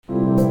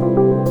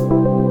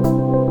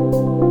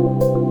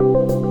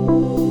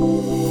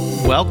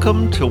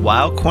Welcome to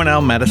Weill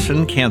Cornell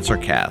Medicine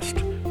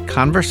CancerCast,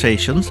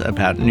 conversations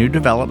about new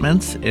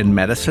developments in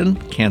medicine,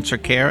 cancer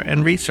care,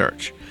 and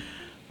research.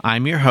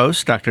 I'm your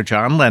host, Dr.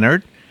 John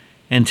Leonard,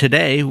 and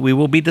today we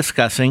will be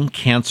discussing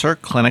cancer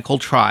clinical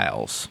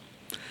trials.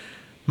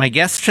 My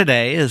guest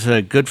today is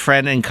a good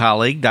friend and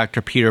colleague,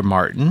 Dr. Peter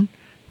Martin.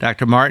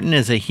 Dr. Martin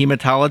is a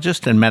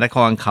hematologist and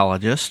medical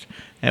oncologist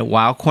at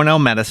Weill Cornell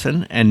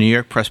Medicine and New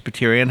York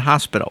Presbyterian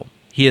Hospital.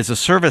 He is a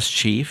service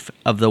chief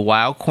of the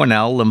Weill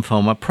Cornell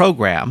Lymphoma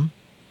Program.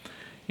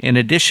 In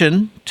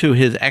addition to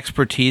his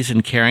expertise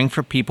in caring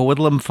for people with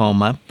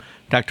lymphoma,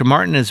 Dr.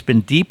 Martin has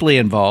been deeply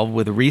involved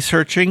with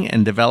researching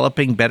and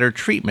developing better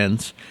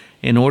treatments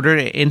in order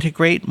to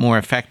integrate more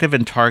effective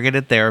and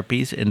targeted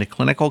therapies into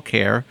clinical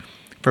care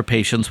for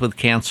patients with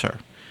cancer.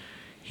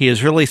 He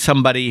is really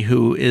somebody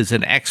who is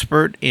an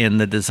expert in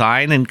the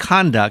design and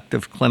conduct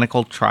of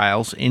clinical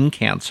trials in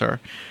cancer.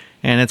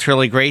 And it's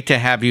really great to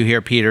have you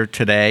here, Peter,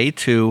 today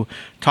to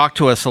talk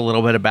to us a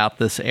little bit about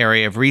this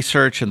area of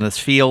research and this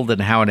field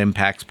and how it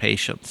impacts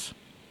patients.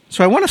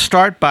 So I want to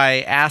start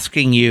by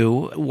asking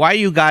you why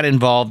you got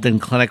involved in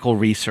clinical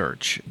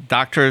research.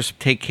 Doctors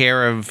take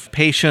care of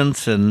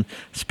patients and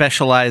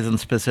specialize in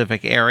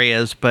specific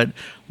areas, but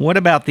what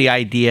about the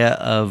idea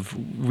of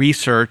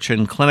research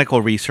and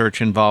clinical research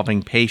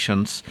involving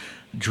patients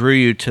drew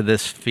you to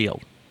this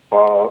field?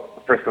 Well,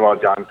 first of all,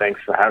 John, thanks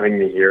for having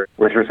me here.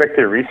 With respect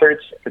to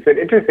research, it's an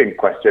interesting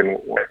question.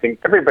 I think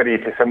everybody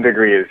to some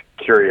degree is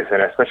curious,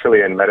 and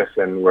especially in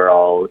medicine, we're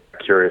all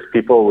curious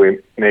people. We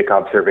make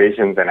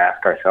observations and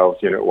ask ourselves,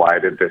 why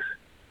did this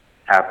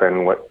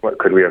happen? What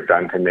could we have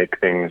done to make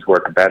things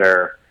work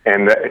better?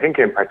 And I think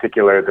in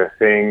particular, the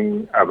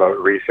thing about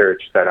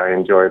research that I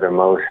enjoy the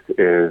most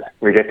is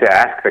we get to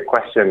ask the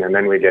question and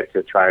then we get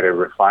to try to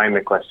refine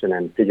the question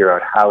and figure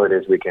out how it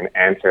is we can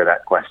answer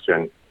that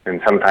question. And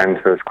sometimes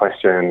those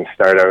questions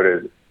start out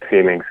as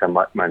seeming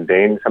somewhat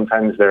mundane.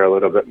 Sometimes they're a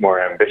little bit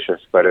more ambitious,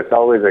 but it's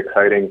always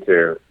exciting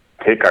to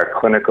take our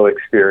clinical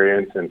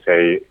experience and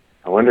say,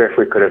 I wonder if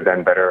we could have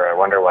done better. I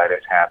wonder why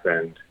this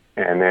happened.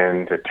 And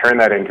then to turn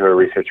that into a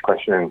research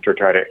question and to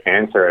try to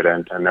answer it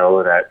and to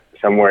know that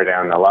somewhere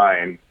down the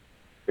line,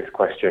 this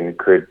question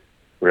could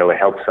really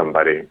help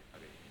somebody.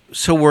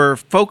 So we're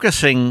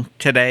focusing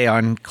today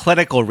on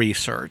clinical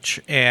research,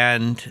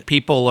 and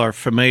people are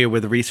familiar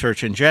with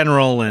research in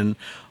general, and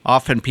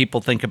often people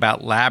think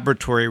about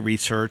laboratory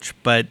research,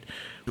 but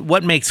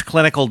what makes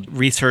clinical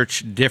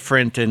research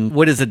different, and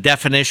what is the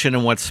definition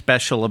and what's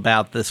special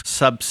about this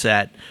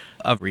subset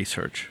of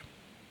research?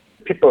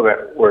 People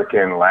that work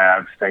in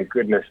labs, thank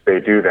goodness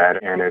they do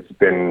that, and it's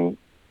been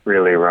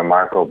really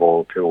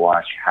remarkable to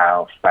watch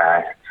how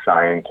fast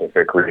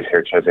scientific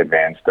research has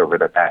advanced over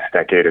the past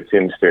decade. It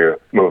seems to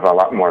move a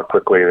lot more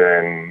quickly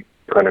than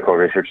clinical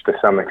research to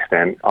some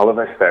extent. All of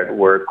us that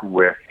work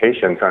with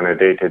patients on a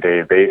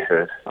day-to-day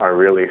basis are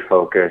really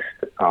focused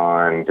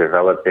on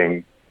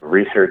developing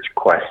research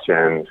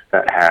questions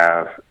that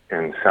have,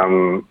 in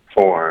some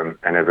form,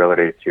 an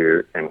ability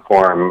to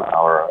inform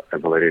our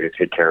ability to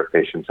take care of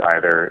patients,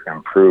 either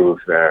improve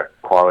the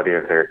quality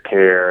of their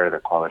care, the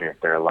quality of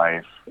their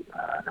life,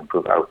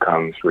 improve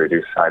outcomes,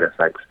 reduce side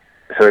effects.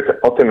 So it's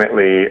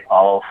ultimately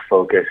all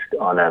focused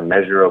on a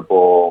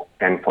measurable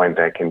endpoint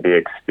that can be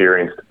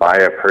experienced by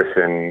a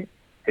person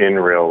in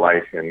real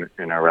life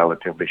in a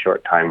relatively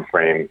short time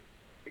frame.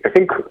 I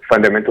think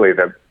fundamentally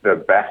the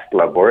best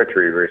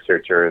laboratory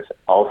researchers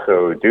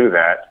also do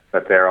that,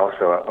 but they're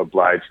also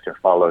obliged to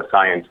follow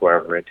science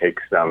wherever it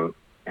takes them,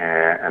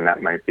 and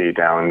that might be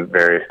down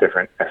various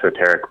different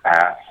esoteric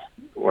paths,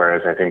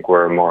 whereas I think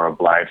we're more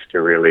obliged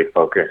to really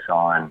focus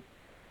on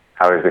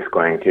how is this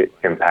going to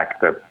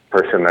impact the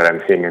person that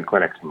I'm seeing in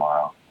clinic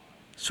tomorrow.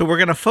 So we're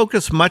going to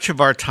focus much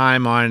of our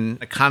time on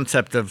the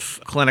concept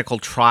of clinical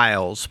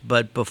trials,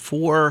 but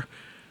before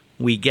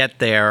we get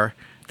there,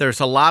 there's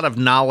a lot of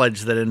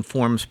knowledge that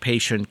informs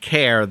patient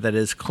care that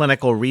is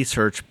clinical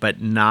research, but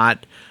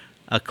not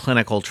a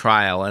clinical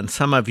trial. And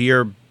some of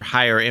your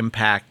higher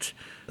impact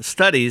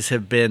studies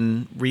have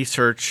been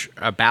research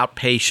about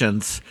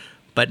patients,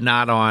 but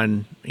not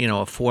on,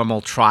 a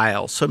formal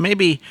trial. So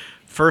maybe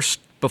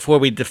first, before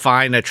we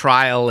define a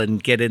trial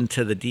and get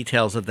into the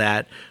details of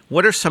that,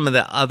 what are some of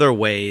the other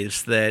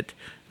ways that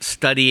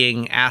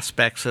studying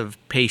aspects of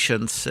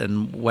patients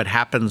and what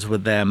happens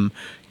with them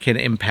can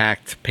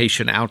impact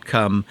patient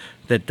outcome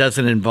that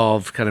doesn't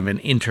involve kind of an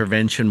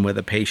intervention with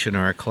a patient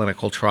or a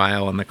clinical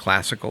trial in the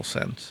classical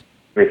sense?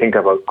 We think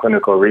about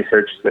clinical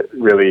research that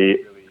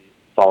really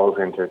falls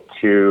into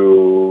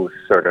two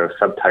sort of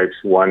subtypes.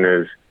 One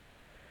is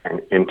an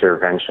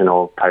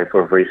interventional type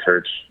of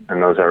research,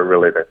 and those are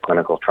really the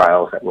clinical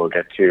trials that we'll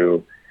get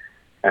to.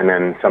 And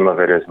then some of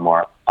it is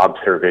more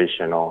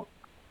observational.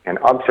 And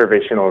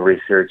observational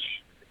research,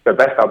 the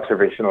best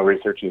observational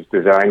research is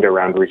designed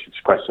around research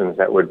questions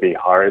that would be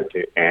hard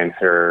to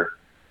answer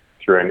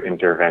through an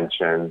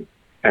intervention.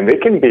 And they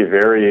can be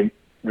very,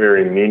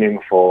 very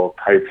meaningful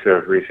types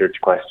of research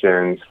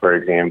questions. For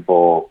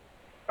example,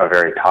 a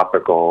very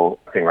topical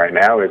thing right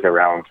now is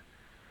around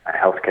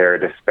healthcare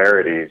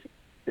disparities.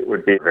 it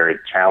would be very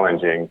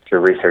challenging to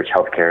research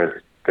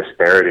healthcare's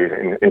disparities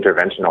in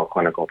interventional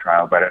clinical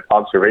trial, but in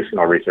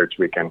observational research,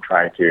 we can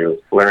try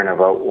to learn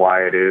about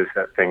why it is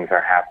that things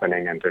are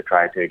happening and to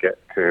try to get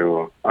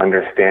to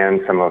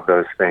understand some of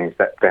those things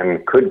that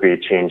then could be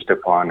changed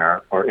upon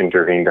or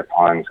intervened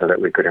upon so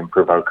that we could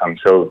improve outcomes.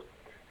 So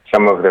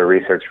some of the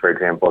research, for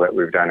example, that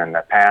we've done in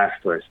the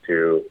past was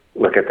to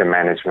look at the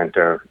management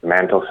of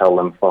mantle cell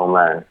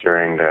lymphoma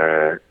during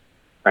the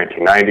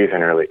 1990s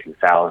and early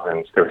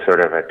 2000s. There was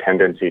sort of a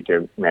tendency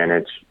to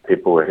manage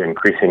people with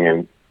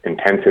increasing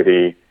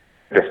intensity,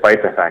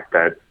 despite the fact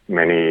that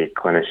many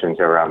clinicians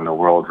around the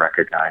world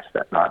recognize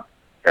that not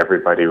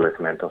everybody with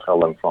mantle cell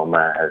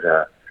lymphoma has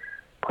a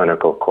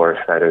clinical course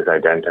that is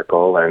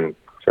identical. And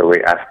so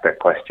we asked that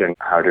question,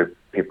 how do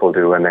people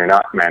do when they're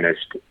not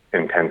managed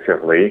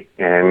intensively,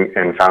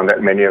 and found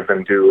that many of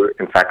them do,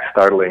 in fact,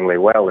 startlingly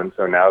well. And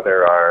so now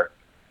there are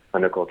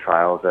clinical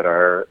trials that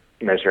are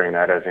measuring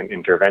that as an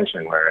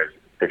intervention, whereas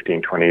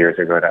 15, 20 years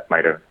ago, that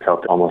might have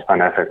felt almost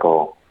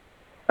unethical.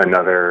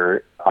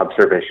 Another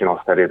observational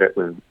study that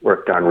was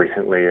worked on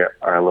recently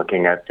are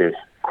looking at this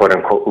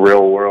quote-unquote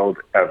real-world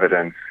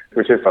evidence,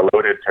 which is a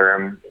loaded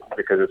term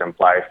because it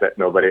implies that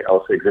nobody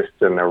else exists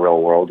in the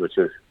real world, which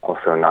is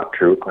also not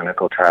true.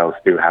 Clinical trials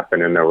do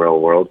happen in the real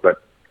world,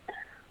 but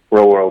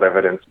real-world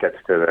evidence gets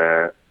to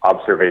the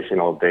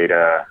observational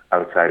data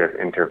outside of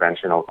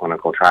interventional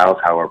clinical trials.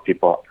 How are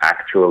people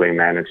actually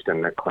managed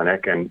in the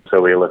clinic? And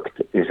so we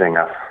looked using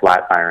a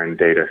Flatiron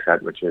data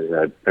set, which is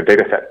a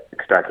data set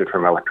extracted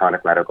from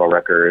electronic medical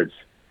records.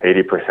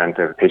 80%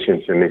 of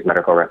patients in these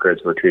medical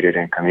records were treated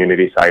in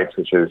community sites,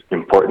 which is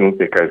important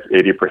because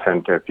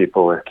 80% of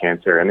people with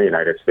cancer in the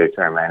United States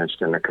are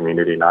managed in the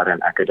community, not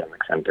in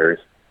academic centers.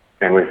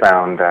 And we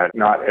found that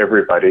not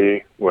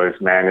everybody was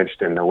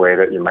managed in the way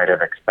that you might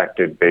have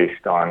expected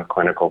based on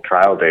clinical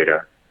trial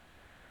data.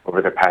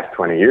 Over the past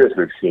 20 years,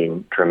 we've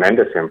seen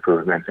tremendous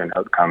improvements in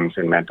outcomes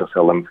in mantle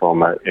cell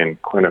lymphoma in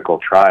clinical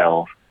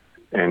trials.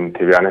 And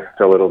to be honest,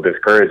 it's a little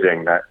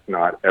discouraging that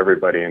not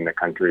everybody in the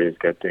country is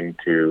getting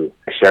to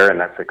share in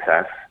that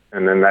success.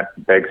 And then that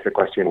begs the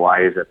question,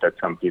 why is it that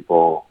some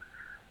people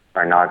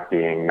are not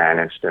being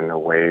managed in the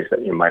ways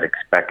that you might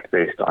expect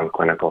based on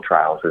clinical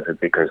trials? Is it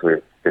because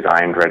we've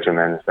designed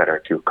regimens that are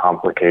too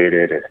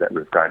complicated? Is it that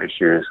we've got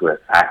issues with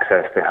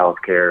access to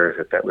healthcare? Is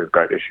it that we've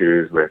got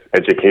issues with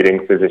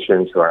educating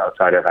physicians who are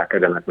outside of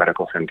academic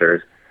medical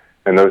centers?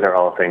 And those are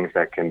all things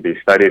that can be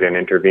studied and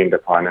intervened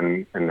upon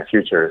in the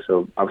future.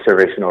 So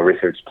observational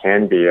research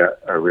can be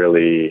a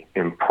really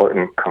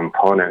important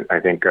component, I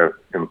think, of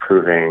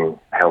improving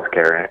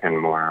healthcare and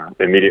more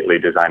immediately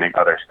designing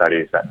other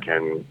studies that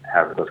can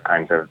have those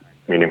kinds of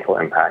meaningful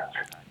impacts.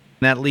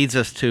 That leads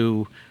us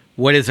to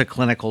what is a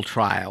clinical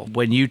trial?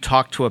 When you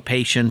talk to a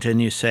patient and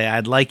you say,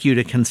 I'd like you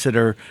to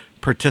consider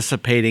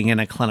participating in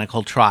a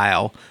clinical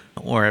trial,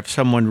 or if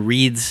someone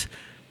reads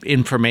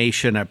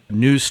information, a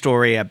news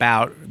story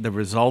about the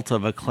result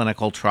of a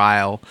clinical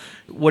trial,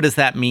 what does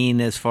that mean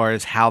as far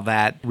as how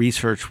that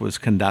research was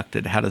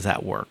conducted? How does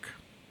that work?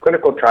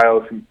 Clinical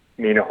trials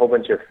mean a whole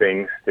bunch of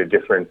things to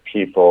different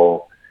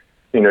people.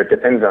 It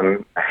depends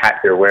on the hat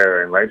you're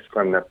wearing, right?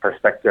 From the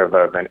perspective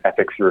of an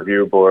ethics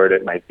review board,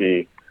 it might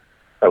be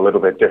a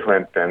little bit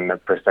different than the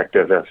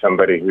perspective of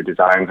somebody who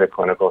designs a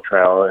clinical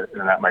trial,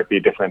 and that might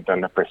be different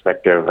than the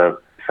perspective of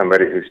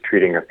somebody who's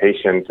treating a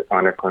patient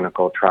on a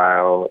clinical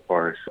trial,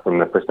 or from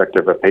the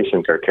perspective of a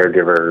patient or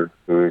caregiver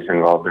who's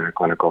involved in a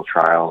clinical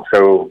trial.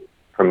 So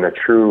from the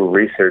true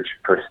research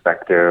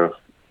perspective,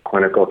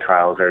 clinical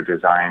trials are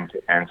designed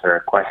to answer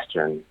a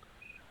question.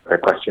 The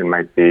question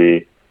might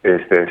be,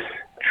 is this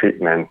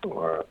treatment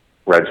or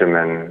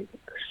regimen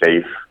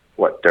safe?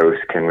 What dose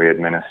can we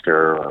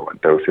administer, or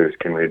what doses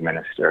can we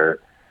administer?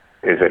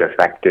 Is it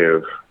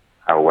effective?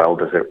 How well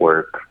does it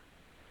work?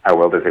 How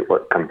well does it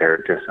work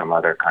compared to some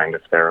other kind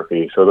of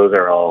therapy? So those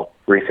are all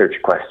research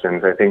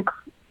questions. I think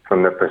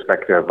from the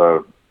perspective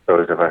of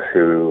those of us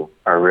who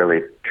are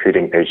really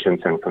treating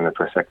patients and from the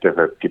perspective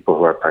of people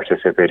who are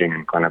participating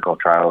in clinical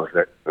trials,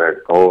 that the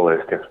goal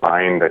is to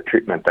find the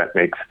treatment that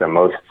makes the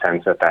most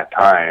sense at that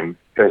time.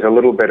 There's a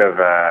little bit of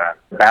a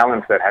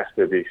balance that has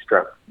to be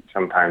struck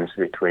sometimes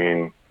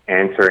between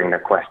answering the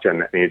question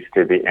that needs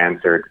to be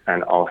answered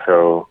and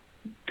also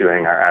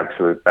doing our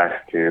absolute best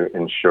to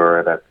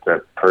ensure that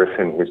the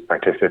person who's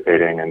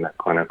participating in the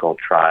clinical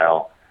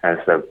trial has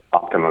the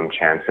optimum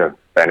chance of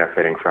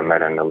benefiting from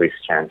it and the least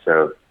chance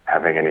of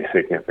having any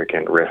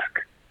significant risk.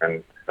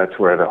 And that's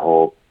where the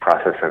whole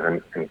process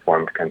of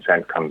informed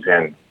consent comes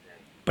in.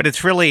 But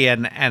it's really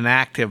an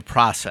active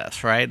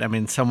process, right? I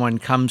mean, someone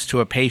comes to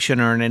a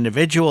patient or an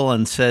individual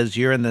and says,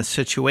 you're in this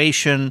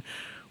situation,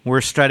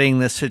 we're studying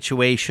this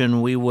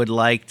situation, we would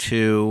like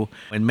to,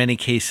 in many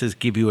cases,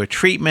 give you a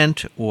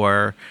treatment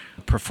or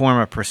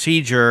perform a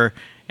procedure,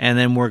 and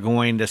then we're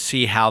going to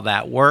see how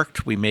that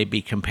worked. We may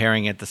be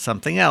comparing it to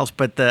something else,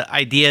 but the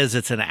idea is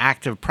it's an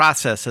active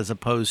process as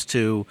opposed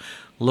to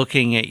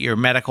looking at your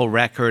medical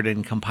record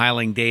and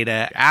compiling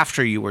data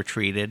after you were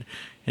treated.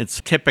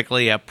 It's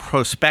typically a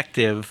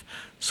prospective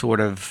sort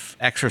of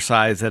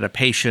exercise that a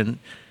patient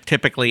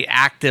typically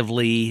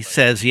actively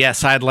says,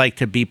 yes, I'd like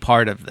to be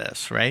part of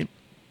this, right?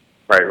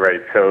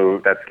 Right.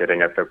 So that's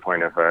getting at the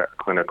point of a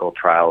clinical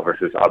trial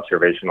versus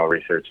observational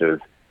research is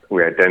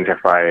we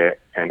identify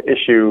an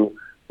issue,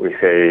 we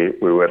say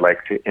we would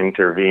like to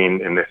intervene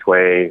in this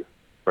way,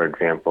 for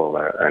example,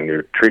 a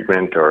new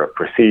treatment or a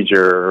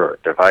procedure or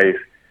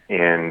device,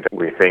 and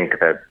we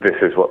think that this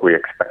is what we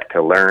expect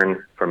to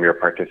learn from your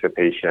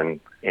participation,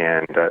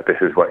 and this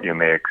is what you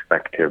may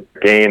expect to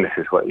gain, this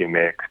is what you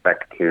may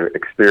expect to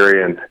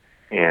experience,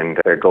 and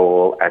the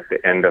goal at the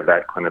end of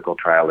that clinical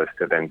trial is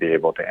to then be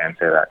able to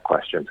answer that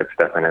question. It's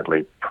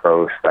definitely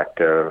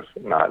prospective,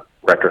 not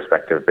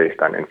retrospective, based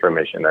on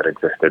information that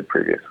existed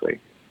previously.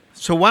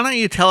 So why don't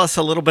you tell us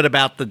a little bit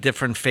about the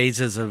different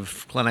phases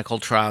of clinical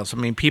trials? I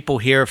mean, people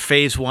hear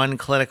phase 1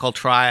 clinical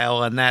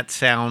trial, and that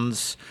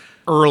sounds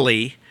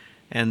early,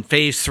 and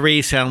phase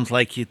 3 sounds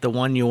like the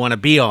one you want to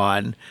be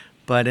on.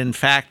 But in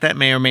fact, that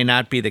may or may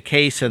not be the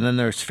case. And then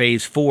there's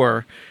phase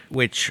 4,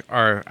 which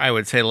are, I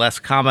would say, less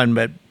common,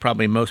 but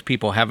probably most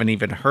people haven't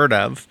even heard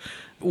of.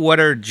 What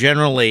are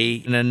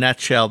generally, in a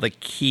nutshell, the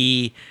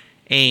key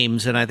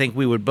aims? And I think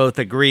we would both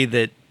agree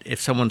that if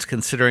someone's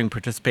considering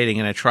participating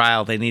in a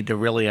trial, they need to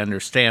really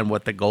understand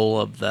what the goal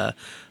of the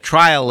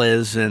trial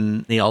is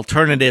and the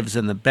alternatives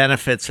and the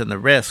benefits and the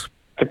risks.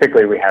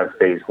 Typically, we have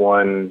phase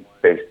 1,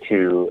 phase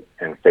 2,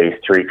 and phase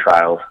 3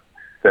 trials.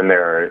 Then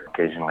there are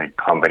occasionally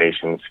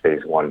combinations,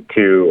 phase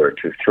 1-2 or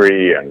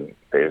 2-3, and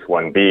phase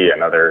 1b,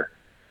 and other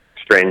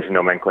strange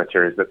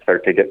nomenclatures that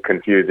start to get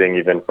confusing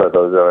even for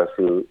those of us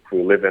who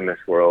live in this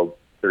world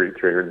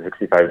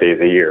 365 days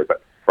a year.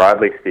 But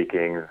broadly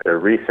speaking, the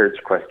research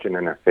question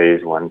in a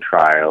phase 1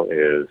 trial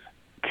is,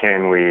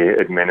 can we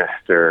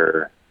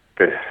administer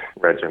this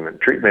regimen,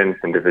 treatment,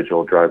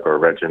 individual drug or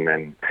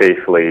regimen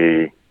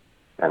safely,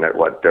 and at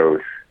what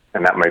dose?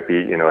 And that might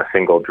be, a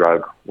single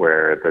drug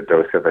where the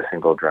dose of a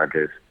single drug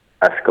is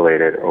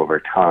escalated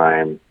over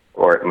time,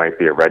 or it might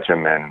be a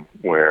regimen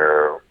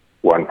where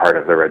one part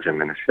of the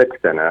regimen is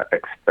fixed and an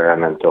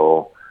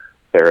experimental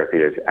therapy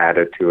is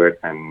added to it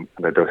and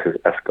the dose is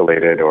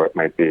escalated, or it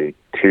might be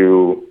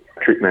 2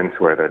 treatments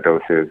where the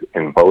doses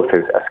in both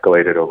is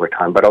escalated over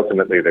time. But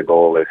ultimately the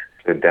goal is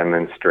to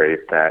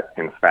demonstrate that,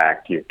 in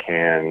fact, you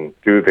can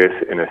do this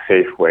in a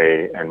safe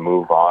way and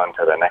move on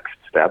to the next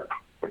step,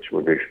 which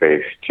would be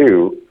phase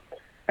 2.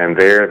 And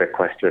there the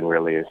question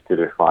really is to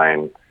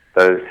define,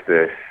 does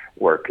this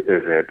work?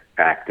 Is it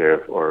active,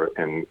 or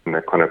in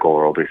the clinical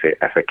world we say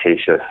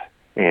efficacious?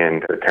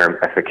 And the term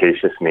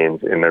efficacious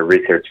means in the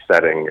research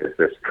setting, is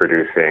this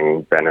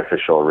producing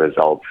beneficial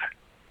results?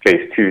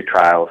 Phase 2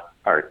 trials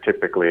are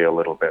typically a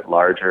little bit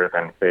larger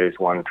than phase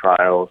 1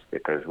 trials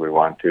because we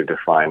want to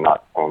define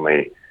not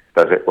only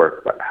does it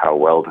work, but how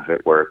well does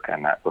it work,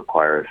 and that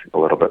requires a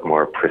little bit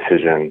more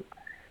precision.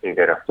 You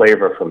get a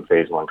flavor from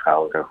phase 1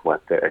 trials of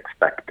what the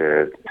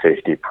expected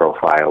safety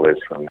profile is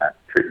from that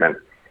treatment.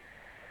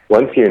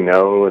 Once you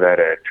know that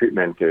a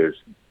treatment is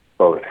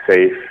both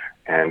safe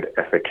and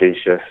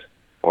efficacious,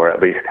 or at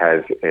least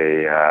has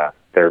a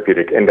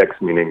therapeutic index,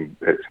 meaning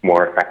it's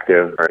more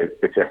effective, or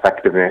its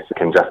effectiveness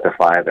can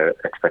justify the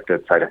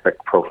expected side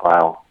effect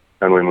profile,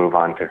 then we move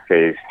on to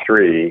phase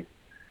 3.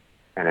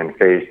 And in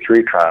phase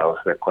 3 trials,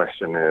 the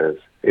question is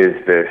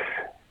this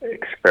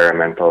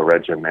experimental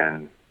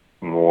regimen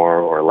more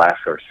or less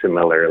or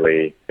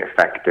similarly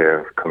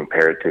effective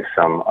compared to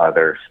some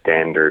other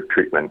standard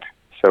treatment?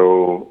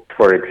 So,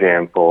 for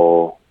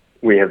example,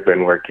 we have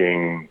been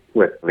working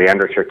with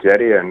Leandro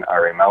Cerchietti and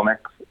Ari Melnick,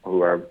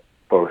 who are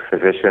both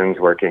physicians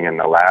working in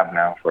the lab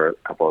now for a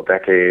couple of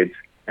decades,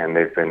 and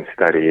they've been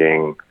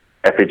studying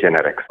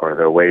epigenetics, or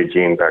the way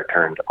genes are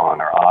turned on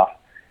or off.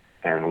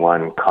 And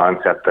one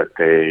concept that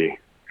they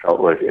felt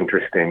was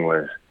interesting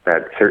was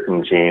that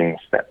certain genes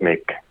that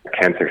make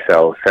cancer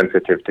cells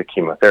sensitive to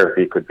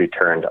chemotherapy could be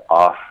turned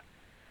off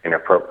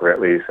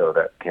inappropriately so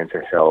that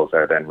cancer cells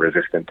are then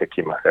resistant to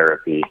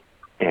chemotherapy.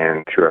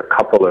 And through a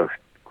couple of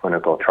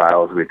clinical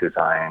trials we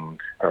designed,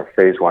 or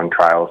phase 1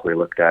 trials, we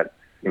looked at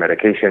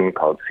medication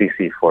called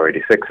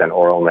CC486, an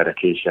oral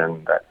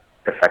medication that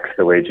affects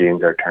the way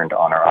genes are turned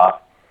on or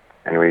off.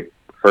 And we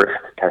first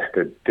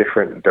tested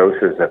different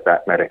doses of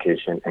that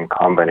medication in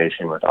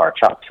combination with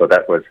R-CHOP. So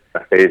that was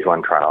a phase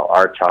 1 trial.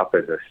 R-CHOP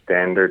is a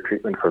standard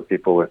treatment for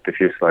people with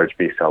diffuse large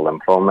B-cell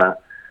lymphoma.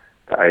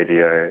 The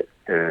idea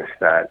is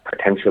that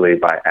potentially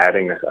by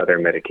adding this other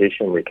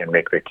medication, we can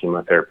make the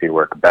chemotherapy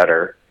work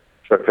better.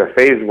 So it's a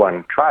phase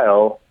 1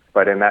 trial,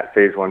 but in that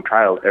phase 1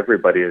 trial,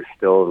 everybody is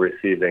still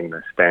receiving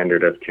the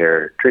standard of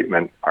care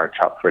treatment,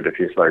 R-CHOP for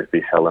diffuse large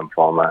B-cell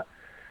lymphoma,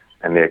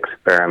 and the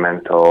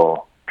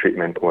experimental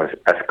treatment was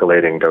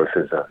escalating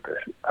doses of this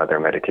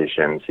other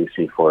medication,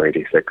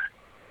 CC486.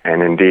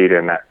 And indeed,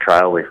 in that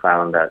trial, we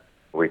found that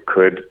we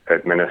could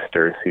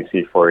administer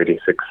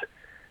CC486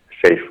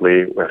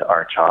 safely with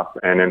R-CHOP.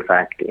 And in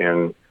fact,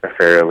 in a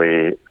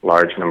fairly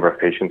large number of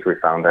patients, we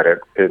found that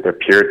it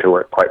appeared to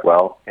work quite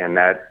well. And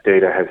that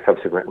data has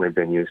subsequently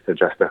been used to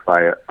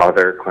justify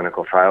other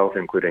clinical trials,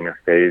 including a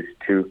phase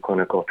 2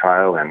 clinical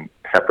trial in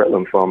separate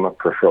lymphoma,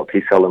 peripheral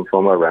T-cell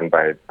lymphoma, run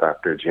by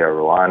Dr. Jia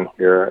Ruan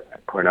here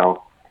at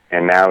Cornell,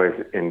 and now is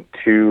in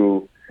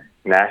 2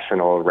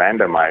 national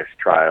randomized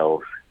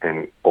trials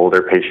in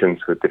older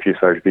patients with diffuse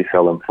large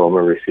B-cell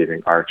lymphoma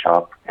receiving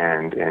R-CHOP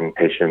and in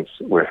patients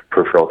with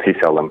peripheral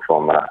T-cell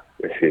lymphoma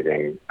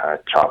receiving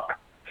CHOP.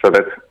 So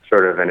that's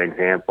sort of an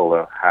example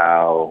of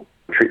how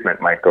treatment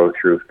might go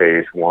through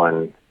phase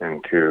 1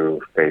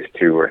 into phase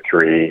 2 or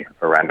 3,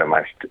 a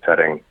randomized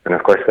setting. And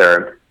of course, there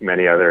are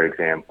many other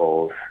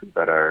examples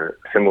that are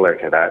similar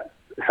to that,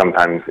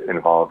 sometimes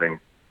involving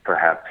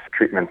perhaps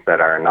treatments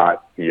that are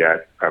not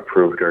yet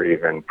approved or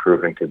even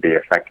proven to be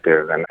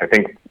effective. And I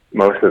think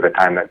most of the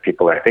time that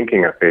people are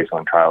thinking of phase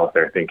 1 trials,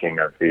 they're thinking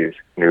of these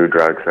new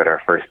drugs that are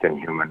first in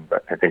human.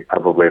 But I think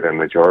probably the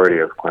majority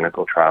of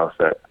clinical trials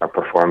that are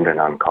performed in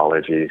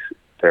oncology,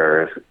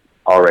 there is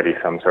already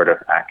some sort of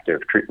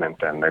active treatment,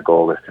 and the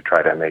goal is to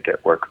try to make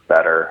it work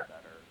better.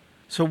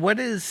 So what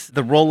is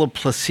the role of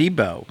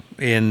placebo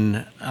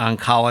in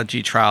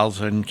oncology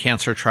trials and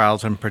cancer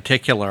trials in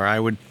particular? I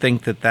would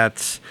think that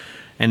that's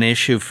an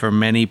issue for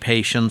many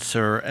patients,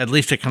 or at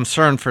least a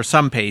concern for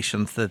some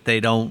patients, that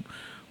they don't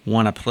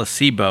want a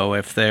placebo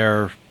if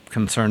they're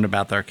concerned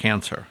about their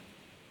cancer.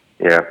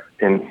 Yeah,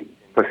 and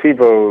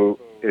placebo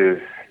is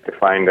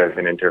defined as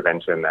an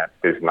intervention that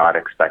is not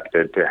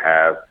expected to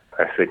have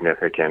a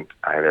significant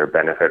either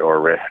benefit or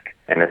risk.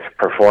 And it's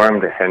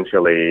performed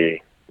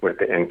essentially with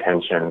the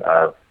intention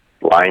of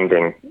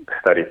blinding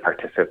study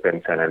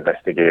participants and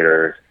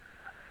investigators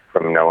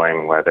from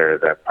knowing whether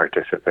the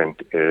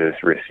participant is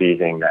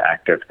receiving the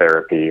active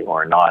therapy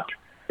or not,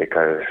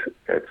 because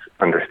it's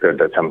understood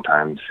that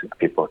sometimes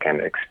people can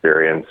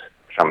experience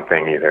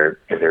something either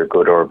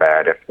good or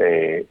bad if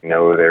they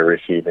know they're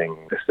receiving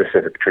the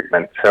specific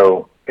treatment.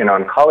 So in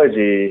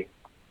oncology,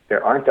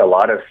 there aren't a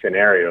lot of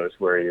scenarios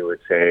where you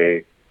would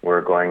say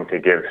we're going to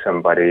give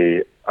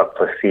somebody a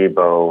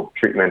placebo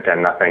treatment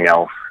and nothing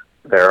else.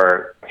 There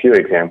are a few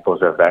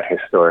examples of that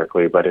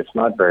historically, but it's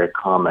not very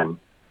common.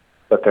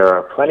 But there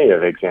are plenty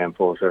of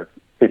examples of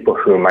people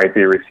who might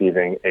be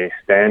receiving a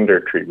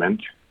standard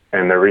treatment,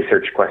 and the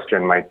research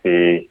question might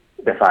be,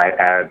 if I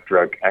add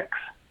drug X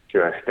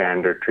to a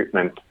standard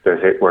treatment, does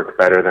it work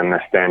better than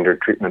the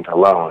standard treatment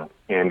alone?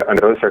 And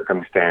under those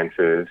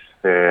circumstances,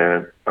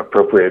 the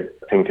appropriate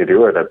thing to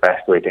do, or the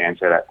best way to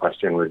answer that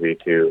question, would be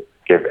to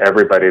give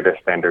everybody the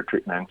standard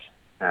treatment,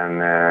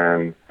 and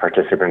then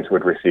participants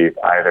would receive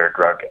either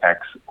drug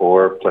X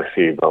or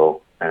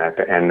placebo. And at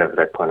the end of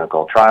the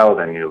clinical trial,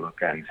 then you look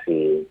and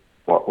see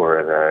what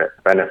were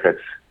the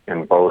benefits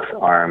in both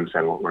arms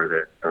and what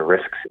were the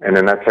risks. And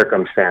in that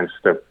circumstance,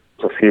 the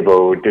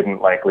placebo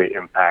didn't likely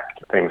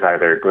impact things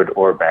either good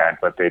or bad,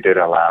 but they did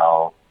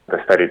allow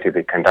the study to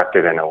be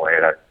conducted in a way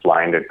that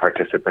blinded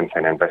participants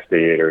and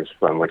investigators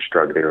from which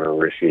drug they were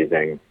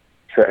receiving.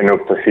 So I know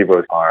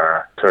placebos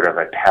are sort of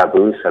a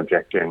taboo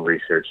subject in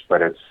research,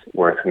 but it's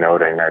worth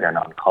noting that in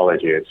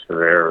oncology, it's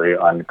very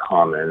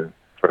uncommon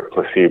for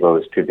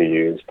placebos to be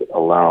used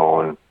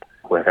alone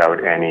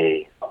without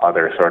any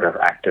other sort of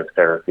active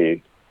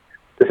therapy.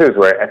 This is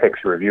where ethics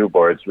review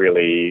boards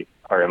really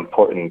are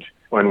important.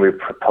 When we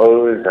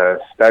propose a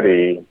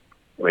study,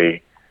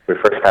 we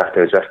first have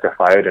to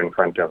justify it in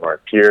front of our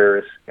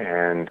peers,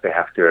 and they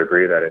have to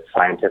agree that it's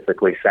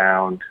scientifically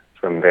sound.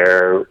 From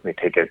there, we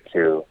take it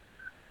to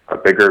a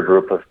bigger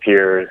group of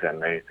peers,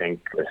 and they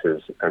think this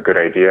is a good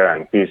idea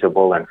and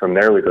feasible. And from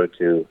there, we go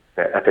to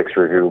the ethics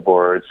review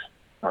boards,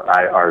 or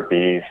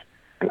IRBs.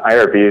 And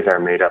IRBs are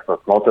made up of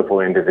multiple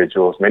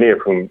individuals, many of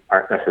whom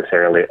aren't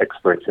necessarily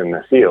experts in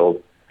the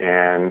field.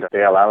 And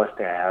they allow us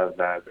to have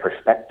the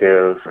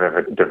perspective of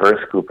a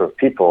diverse group of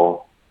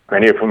people,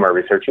 many of whom are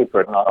researchers,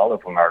 but not all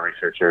of whom are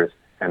researchers.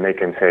 And they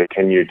can say,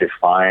 can you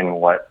define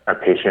what a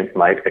patient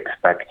might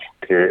expect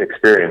to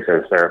experience?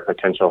 Is there a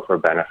potential for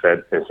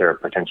benefit? Is there a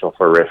potential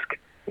for risk?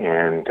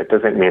 And it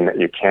doesn't mean that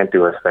you can't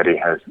do a study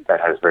that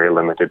has very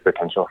limited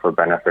potential for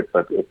benefit,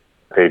 but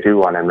they do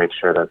want to make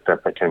sure that the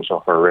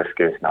potential for risk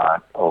is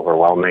not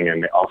overwhelming,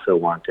 and they also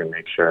want to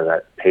make sure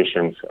that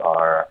patients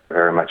are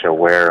very much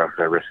aware of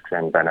the risks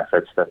and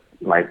benefits that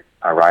might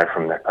arise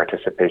from their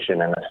participation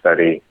in the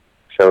study.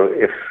 So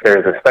if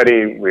there's a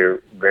study,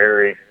 we're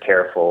very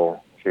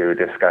careful to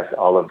discuss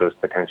all of those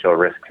potential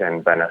risks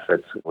and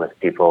benefits with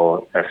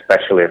people,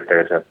 especially if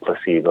there's a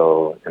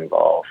placebo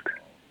involved.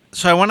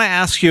 So I want to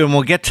ask you, and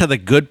we'll get to the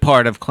good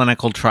part of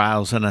clinical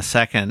trials in a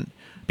second,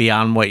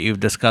 beyond what you've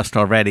discussed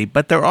already,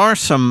 but there are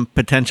some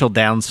potential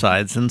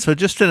downsides. And so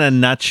just in a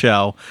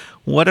nutshell,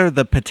 what are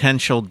the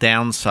potential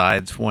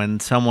downsides when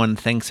someone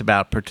thinks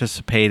about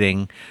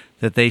participating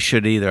that they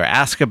should either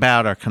ask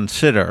about or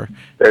consider?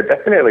 There are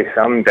definitely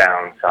some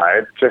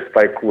downsides, just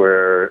like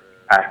we're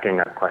asking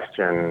a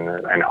question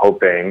and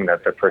hoping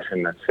that the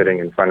person that's sitting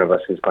in front of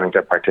us who's going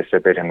to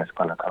participate in this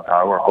clinical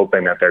trial, we're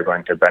hoping that they're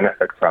going to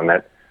benefit from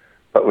it.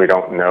 but we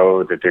don't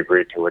know the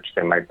degree to which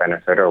they might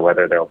benefit or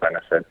whether they'll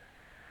benefit.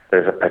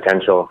 There's a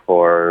potential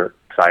for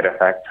side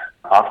effects.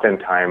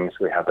 Oftentimes,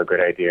 we have a good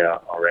idea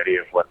already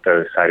of what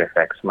those side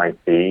effects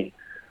might be,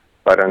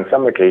 but on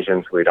some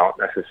occasions, we don't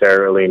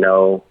necessarily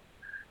know,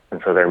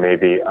 and so there may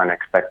be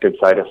unexpected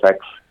side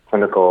effects.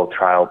 Clinical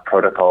trial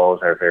protocols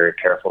are very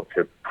careful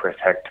to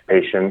protect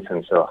patients,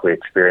 and so if we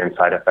experience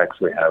side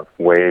effects, we have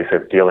ways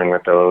of dealing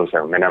with those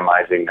or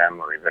minimizing them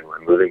or even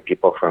removing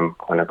people from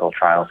clinical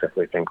trials if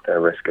we think the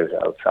risk is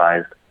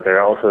outsized. There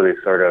are also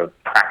these sort of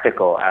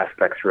practical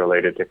aspects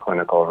related to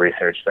clinical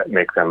research that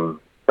make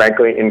them,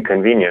 frankly,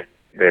 inconvenient.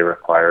 They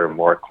require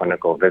more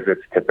clinical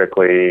visits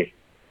typically.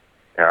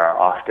 There are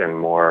often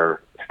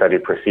more study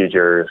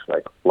procedures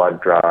like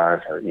blood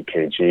draws or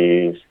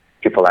EKGs.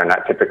 People are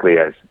not typically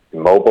as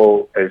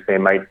mobile as they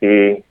might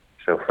be.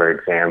 So, for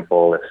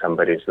example, if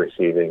somebody's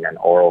receiving an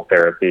oral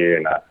therapy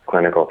in a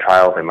clinical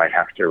trial, they might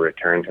have to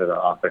return to the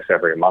office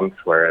every month,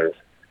 whereas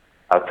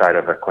outside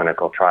of a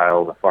clinical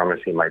trial, the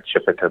pharmacy might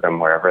ship it to them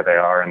wherever they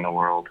are in the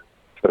world.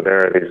 So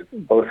there are these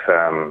both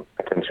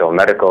potential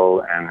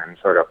medical and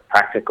sort of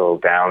practical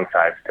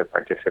downsides to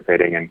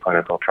participating in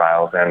clinical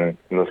trials. And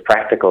those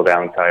practical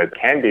downsides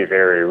can be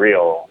very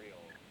real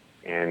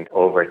and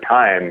over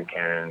time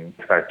can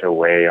start to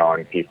weigh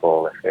on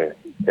people if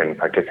they've been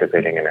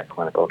participating in a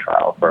clinical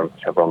trial for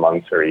several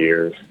months or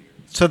years.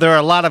 So there are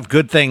a lot of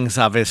good things,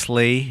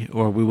 obviously,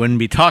 or we wouldn't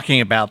be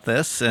talking about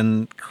this,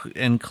 and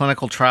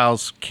clinical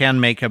trials can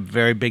make a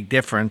very big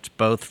difference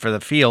both for the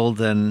field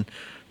and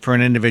for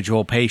an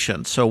individual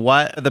patient. So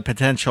what are the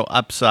potential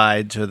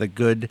upsides or the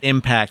good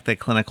impact that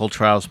clinical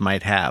trials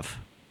might have?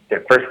 Yeah,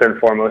 first and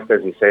foremost,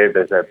 as you say,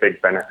 there's a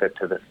big benefit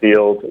to the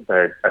field.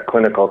 A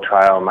clinical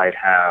trial might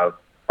have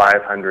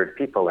 500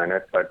 people in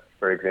it, but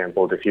for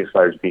example, diffuse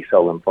large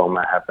B-cell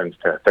lymphoma happens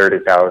to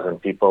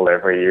 30,000 people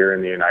every year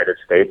in the United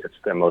States. It's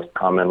the most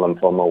common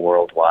lymphoma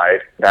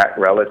worldwide. That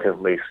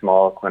relatively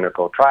small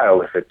clinical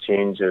trial, if it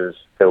changes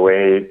the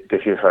way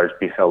diffuse large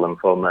B-cell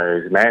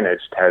lymphoma is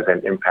managed, has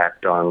an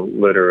impact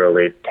on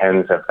literally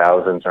tens of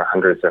thousands or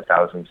hundreds of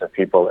thousands of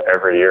people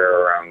every year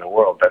around the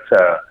world.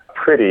 That's a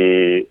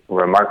pretty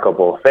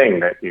remarkable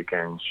thing that you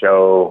can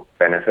show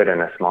benefit in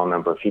a small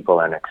number of people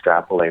and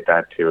extrapolate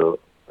that to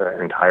the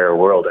entire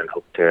world and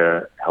hope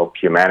to help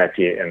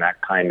humanity in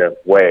that kind of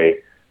way.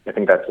 I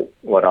think that's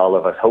what all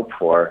of us hope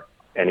for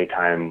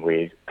anytime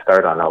we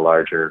start on a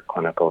larger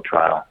clinical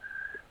trial.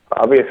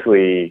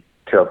 Obviously,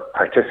 to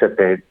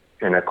participate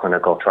in a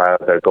clinical trial,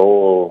 the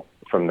goal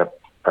from the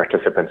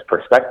participant's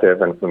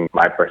perspective and from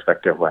my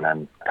perspective when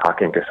I'm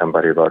talking to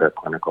somebody about a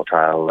clinical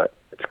trial,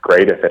 it's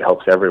great if it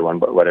helps everyone,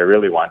 but what I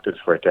really want is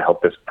for it to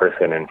help this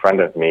person in front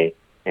of me.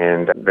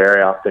 And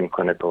very often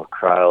clinical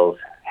trials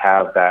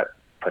have that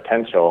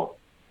potential.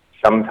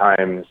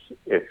 Sometimes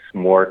it's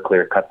more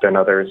clear-cut than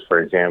others.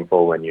 For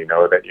example, when you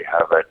know that you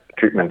have a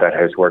treatment that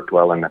has worked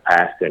well in the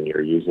past and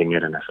you're using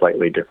it in a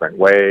slightly different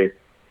way,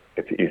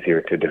 it's easier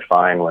to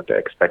define what the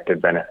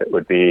expected benefit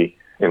would be.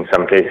 In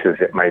some cases,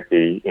 it might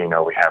be,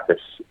 we have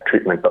this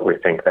treatment, but we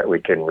think that we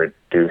can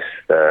reduce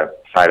the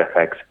side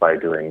effects by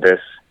doing this.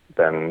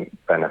 Then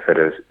benefit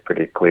is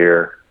pretty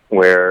clear.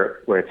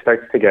 Where it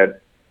starts to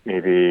get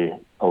maybe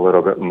a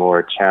little bit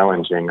more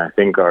challenging, I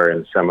think, are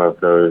in some of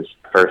those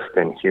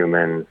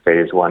first-in-human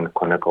phase 1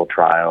 clinical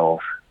trials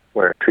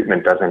where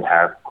treatment doesn't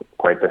have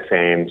quite the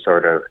same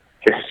sort of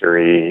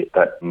history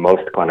that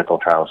most clinical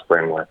trials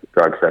bring with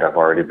drugs that have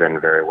already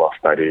been very well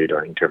studied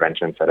or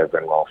interventions that have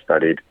been well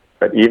studied.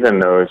 But even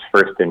those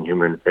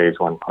first-in-human phase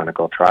 1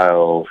 clinical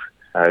trials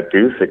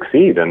do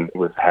succeed, and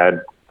we've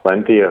had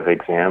plenty of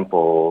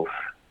examples.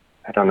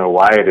 I don't know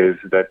why it is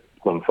that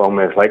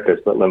lymphoma is like this,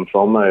 but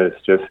lymphoma is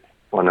just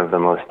one of the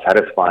most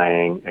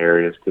satisfying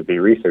areas to be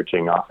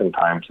researching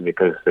oftentimes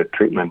because the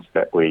treatments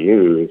that we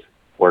use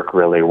work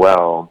really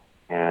well.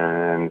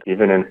 And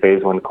even in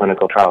phase 1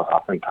 clinical trials,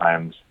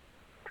 oftentimes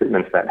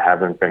treatments that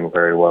haven't been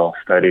very well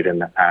studied in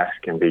the past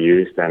can be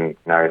used and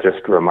are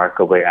just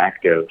remarkably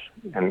active.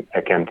 And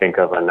I can think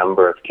of a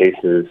number of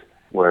cases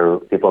where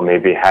people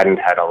maybe hadn't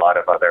had a lot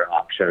of other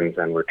options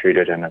and were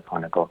treated in a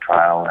clinical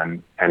trial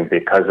and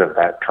because of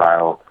that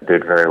trial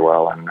did very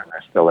well and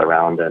are still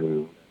around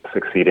and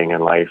succeeding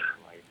in life.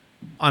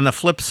 On the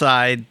flip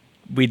side,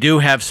 we do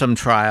have some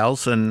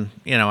trials, and,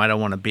 I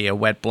don't want to be a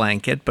wet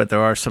blanket, but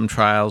there are some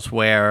trials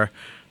where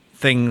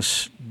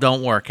things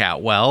don't work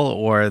out well,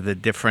 or the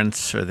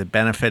difference or the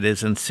benefit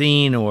isn't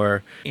seen,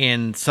 or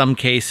in some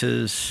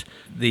cases,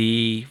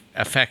 the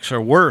effects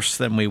are worse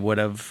than we would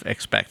have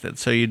expected.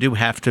 So you do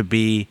have to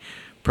be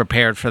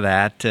prepared for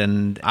that,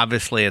 and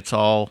obviously it's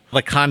all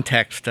the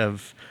context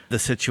of the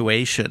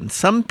situation.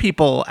 Some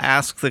people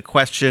ask the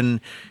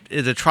question,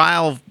 is a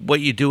trial what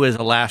you do as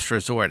a last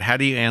resort? How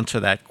do you answer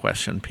that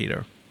question,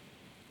 Peter?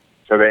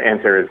 So the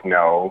answer is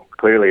no.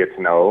 Clearly it's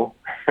no.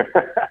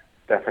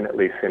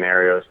 Definitely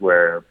scenarios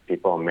where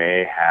people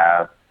may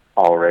have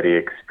already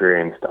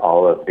experienced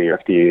all of the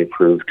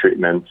FDA-approved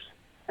treatments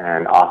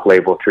and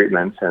off-label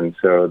treatments. And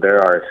so there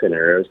are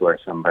scenarios where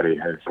somebody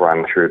has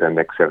run through the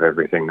mix of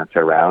everything that's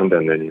around,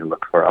 and then you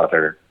look for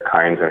other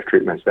kinds of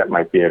treatments that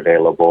might be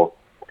available.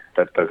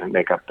 That doesn't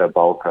make up the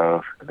bulk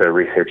of the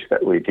research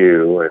that we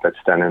do or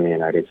that's done in the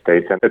United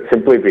States. And it's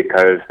simply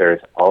because there's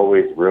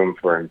always room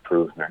for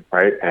improvement,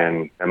 right?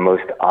 And the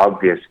most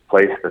obvious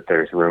place that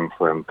there's room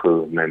for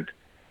improvement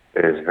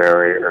is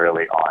very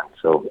early on.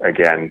 So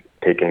again,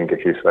 taking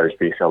diffuse large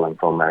B-cell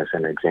lymphoma as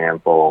an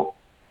example,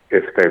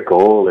 if the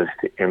goal is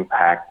to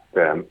impact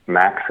the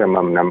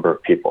maximum number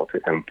of people, to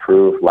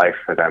improve life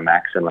for the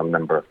maximum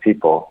number of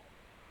people,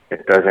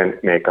 it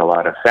doesn't make a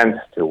lot of sense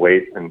to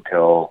wait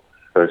until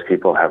those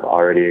people have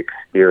already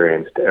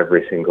experienced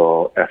every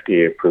single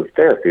FDA-approved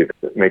therapy.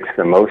 It makes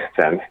the most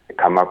sense to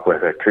come up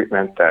with a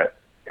treatment that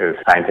is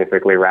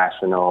scientifically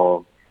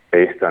rational,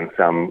 based on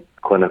some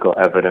clinical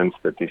evidence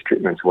that these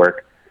treatments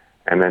work,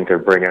 and then to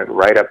bring it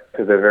right up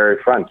to the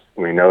very front.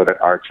 We know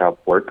that R-CHOP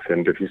works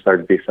in diffuse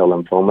large B-cell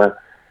lymphoma.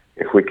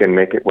 If we can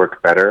make it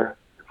work better,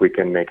 if we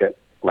can make it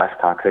less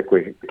toxic,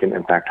 we can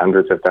impact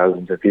hundreds of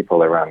thousands of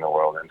people around the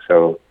world. And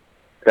so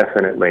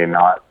definitely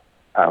not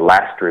a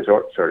last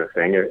resort sort of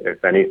thing.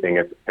 If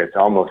anything, it's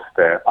almost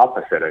the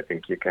opposite. I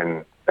think you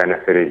can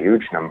benefit a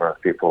huge number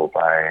of people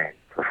by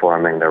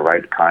performing the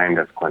right kind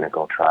of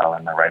clinical trial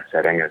in the right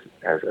setting as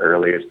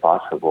early as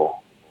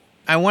possible.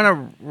 I want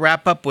to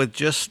wrap up with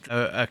just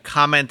a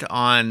comment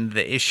on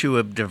the issue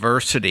of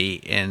diversity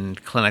in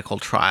clinical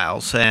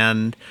trials.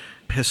 And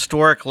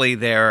historically,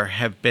 there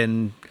have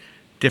been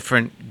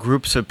different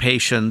groups of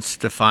patients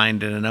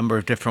defined in a number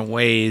of different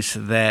ways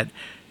that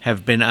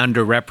have been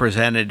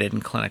underrepresented in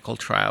clinical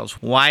trials.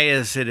 Why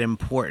is it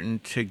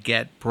important to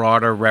get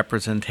broader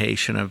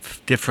representation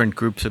of different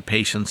groups of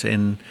patients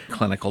in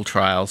clinical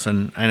trials?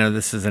 And I know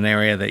this is an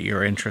area that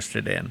you're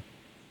interested in.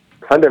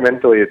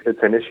 Fundamentally, it's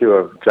an issue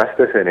of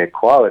justice and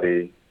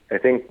equality. I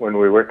think when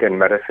we work in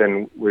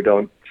medicine, we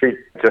don't treat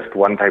just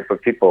one type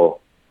of people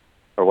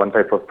or one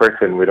type of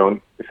person. We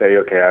don't say,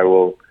 okay, I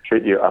will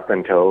treat you up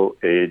until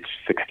age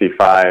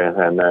 65,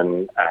 and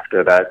then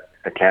after that,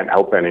 I can't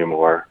help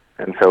anymore.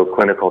 And so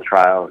clinical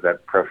trials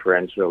that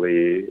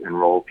preferentially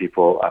enroll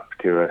people up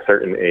to a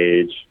certain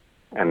age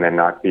and then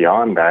not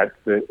beyond that,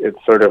 it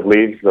sort of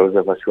leaves those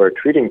of us who are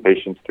treating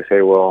patients to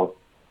say, well,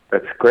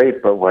 that's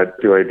great, but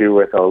what do I do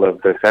with all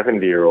of the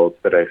 70-year-olds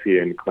that I see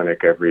in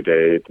clinic every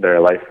day?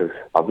 Their life is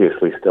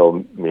obviously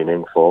still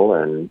meaningful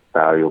and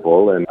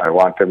valuable, and I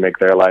want to make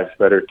their lives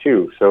better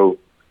too. So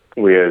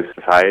we as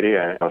society,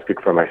 and I'll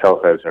speak for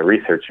myself as a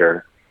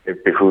researcher,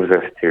 it behooves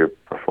us to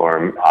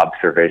perform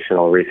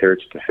observational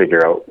research to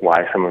figure out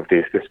why some of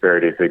these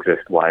disparities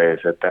exist. Why is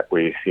it that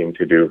we seem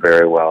to do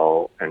very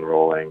well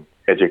enrolling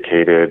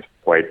educated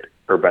white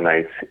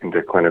urbanites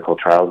into clinical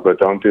trials, but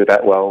don't do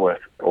that well with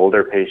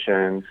older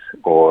patients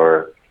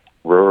or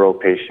rural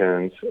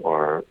patients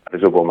or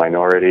visible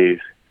minorities,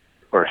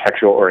 or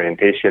sexual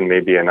orientation may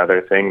be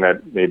another thing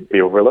that may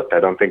be overlooked. I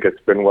don't think it's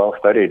been well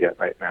studied yet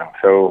right now.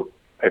 So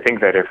I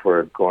think that if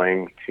we're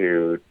going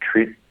to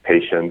treat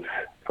patients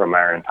from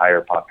our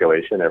entire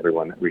population,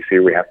 everyone that we see,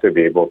 we have to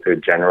be able to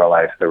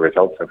generalize the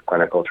results of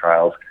clinical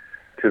trials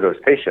to those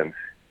patients.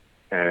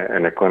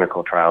 And a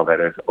clinical trial that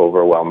is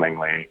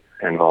overwhelmingly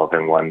involved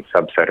in one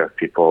subset of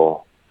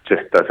people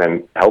just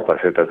doesn't help us.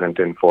 It doesn't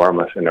inform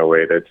us in a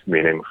way that's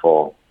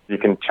meaningful. You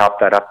can chop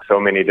that up so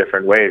many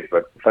different ways,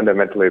 but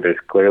fundamentally there's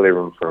clearly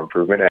room for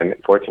improvement. And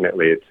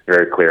fortunately, it's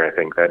very clear, I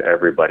think, that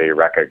everybody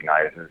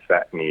recognizes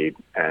that need.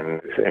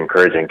 And it's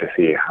encouraging to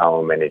see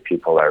how many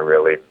people are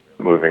really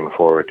moving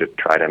forward to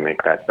try to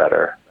make that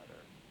better.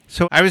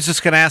 So I was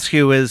just going to ask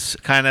you as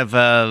kind of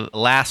a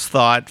last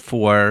thought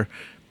for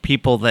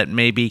people that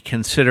may be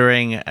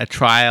considering a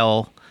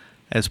trial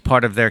as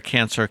part of their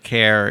cancer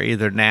care,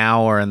 either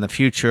now or in the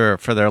future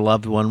for their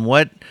loved one.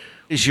 What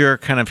is your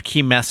kind of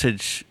key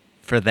message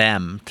for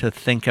them to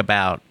think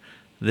about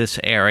this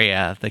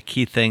area, the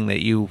key thing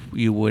that you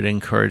would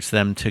encourage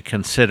them to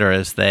consider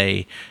as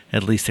they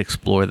at least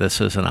explore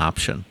this as an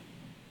option?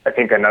 I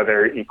think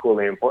another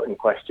equally important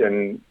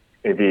question,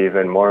 maybe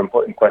even more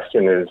important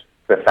question, is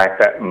the fact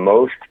that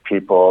most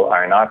people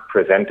are not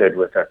presented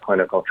with a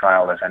clinical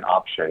trial as an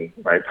option,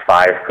 right?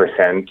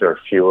 5% or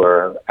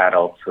fewer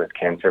adults with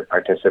cancer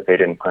participate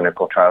in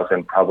clinical trials,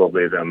 and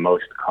probably the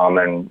most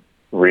common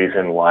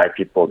reason why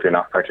people do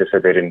not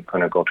participate in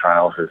clinical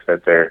trials is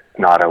that they're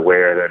not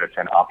aware that it's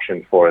an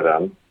option for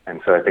them.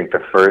 And so I think the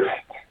first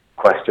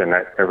question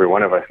that every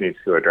one of us needs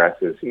to address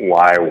is,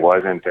 why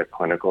wasn't a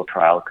clinical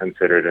trial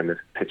considered in this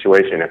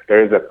situation? If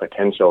there's a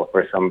potential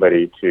for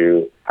somebody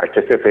to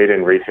participate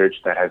in research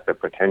that has the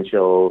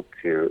potential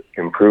to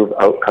improve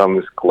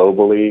outcomes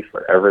globally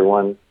for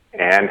everyone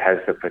and has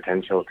the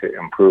potential to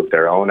improve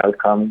their own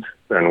outcomes,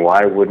 then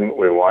why wouldn't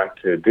we want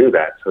to do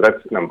that? So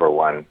that's number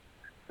one.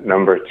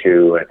 Number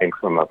two, I think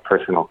from a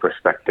personal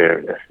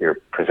perspective, if you're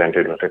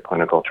presented with a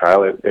clinical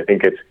trial, I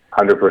think it's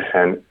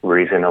 100%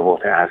 reasonable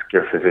to ask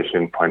your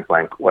physician point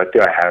blank, what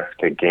do I have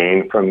to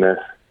gain from this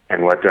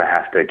and what do I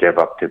have to give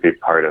up to be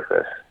part of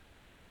this?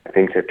 I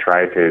think to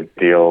try to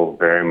deal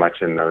very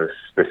much in those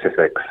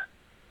specifics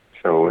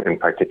So in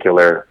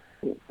particular,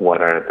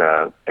 what are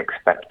the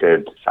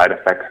expected side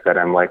effects that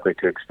I'm likely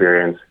to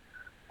experience?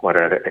 What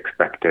are the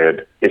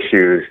expected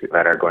issues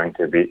that are going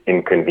to be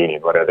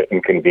inconvenient? What are the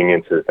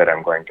inconveniences that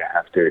I'm going to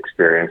have to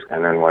experience?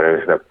 And then what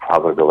is the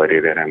probability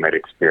that I might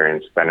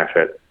experience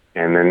benefit?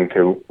 And then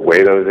to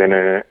weigh those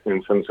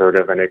in some sort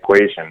of an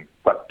equation.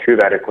 But to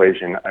that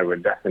equation, I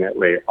would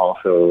definitely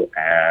also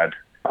add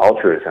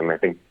altruism. I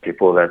think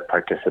people that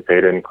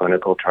participate in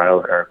clinical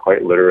trials are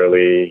quite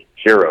literally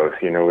heroes.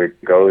 We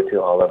go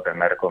to all of the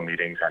medical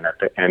meetings, and at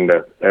the end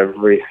of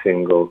every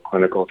single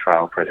clinical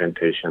trial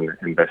presentation,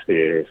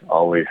 investigators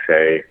always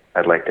say,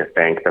 I'd like to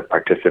thank the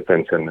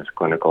participants in this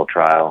clinical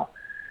trial.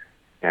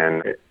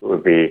 And it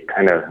would be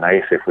kind of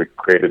nice if we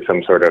created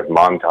some sort of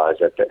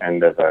montage at the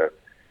end of a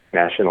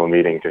national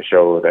meeting to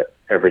show that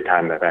every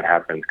time that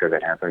happens, because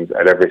it happens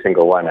at every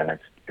single one, and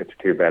it's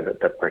too bad that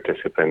the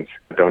participants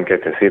don't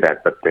get to see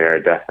that, but they are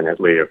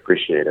definitely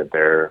appreciated.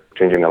 They're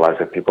changing the lives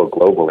of people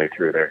globally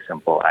through their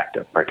simple act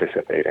of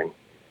participating.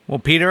 Well,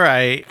 Peter,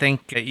 I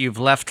think you've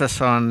left us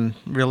on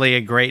really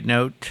a great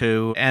note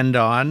to end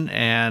on,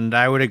 and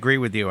I would agree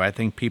with you. I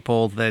think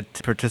people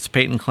that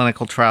participate in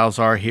clinical trials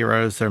are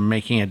heroes. They're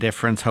making a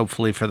difference,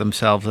 hopefully, for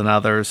themselves and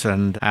others.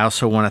 And I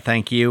also want to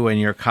thank you and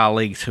your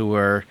colleagues who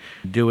are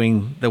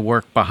doing the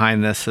work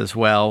behind this as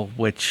well,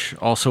 which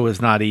also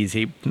is not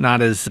easy,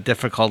 not as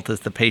difficult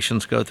as the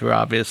patients go through,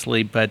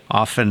 obviously, but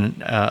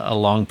often a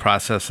long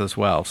process as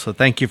well. So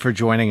thank you for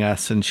joining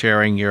us and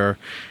sharing your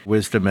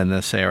wisdom in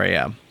this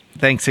area.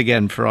 Thanks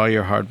again for all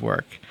your hard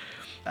work.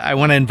 I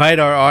want to invite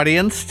our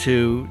audience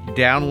to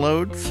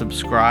download,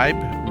 subscribe,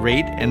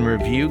 rate, and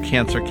review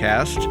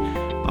CancerCast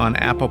on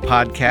Apple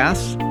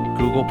Podcasts,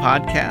 Google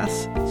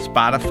Podcasts,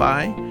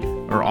 Spotify,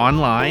 or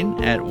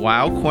online at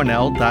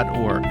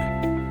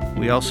weillcornell.org.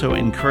 We also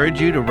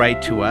encourage you to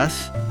write to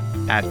us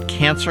at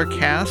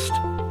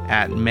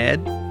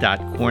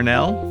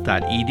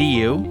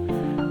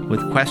cancercast@med.cornell.edu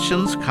with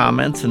questions,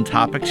 comments, and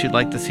topics you'd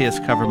like to see us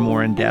cover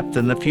more in depth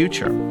in the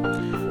future.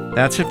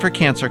 That's it for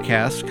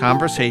CancerCast,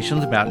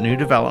 conversations about new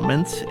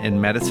developments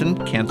in medicine,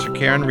 cancer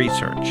care, and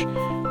research.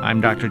 I'm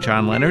Dr.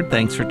 John Leonard.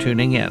 Thanks for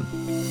tuning in.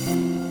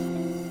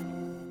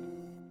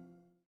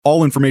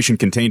 All information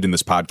contained in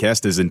this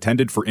podcast is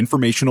intended for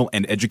informational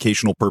and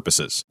educational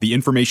purposes. The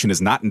information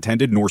is not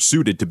intended nor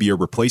suited to be a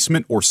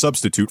replacement or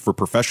substitute for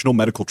professional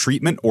medical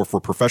treatment or for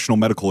professional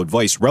medical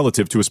advice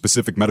relative to a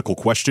specific medical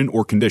question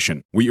or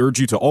condition. We urge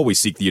you to always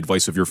seek the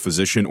advice of your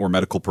physician or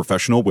medical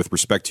professional with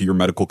respect to your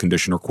medical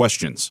condition or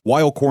questions.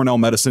 Weill Cornell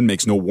Medicine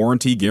makes no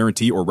warranty,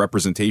 guarantee, or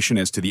representation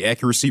as to the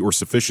accuracy or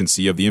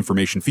sufficiency of the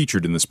information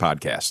featured in this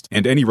podcast,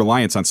 and any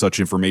reliance on such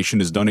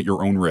information is done at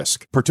your own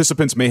risk.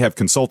 Participants may have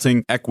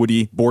consulting,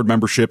 equity, board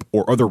membership,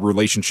 or other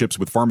relationships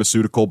with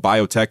pharmaceutical,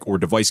 biotech, or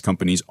device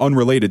companies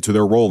unrelated to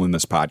their role in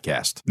this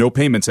podcast. No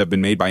payments have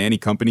been made by any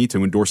company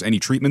to endorse any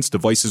treatments,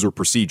 devices, or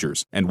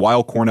procedures, and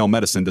Weill Cornell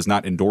Medicine does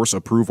not endorse,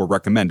 approve, or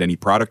recommend any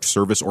product,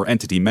 service, or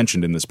entity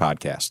mentioned in this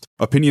podcast.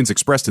 Opinions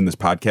expressed in this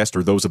podcast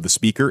are those of the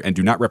speaker and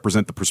do not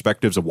represent the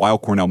perspectives of Weill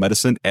Cornell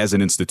Medicine as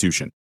an institution.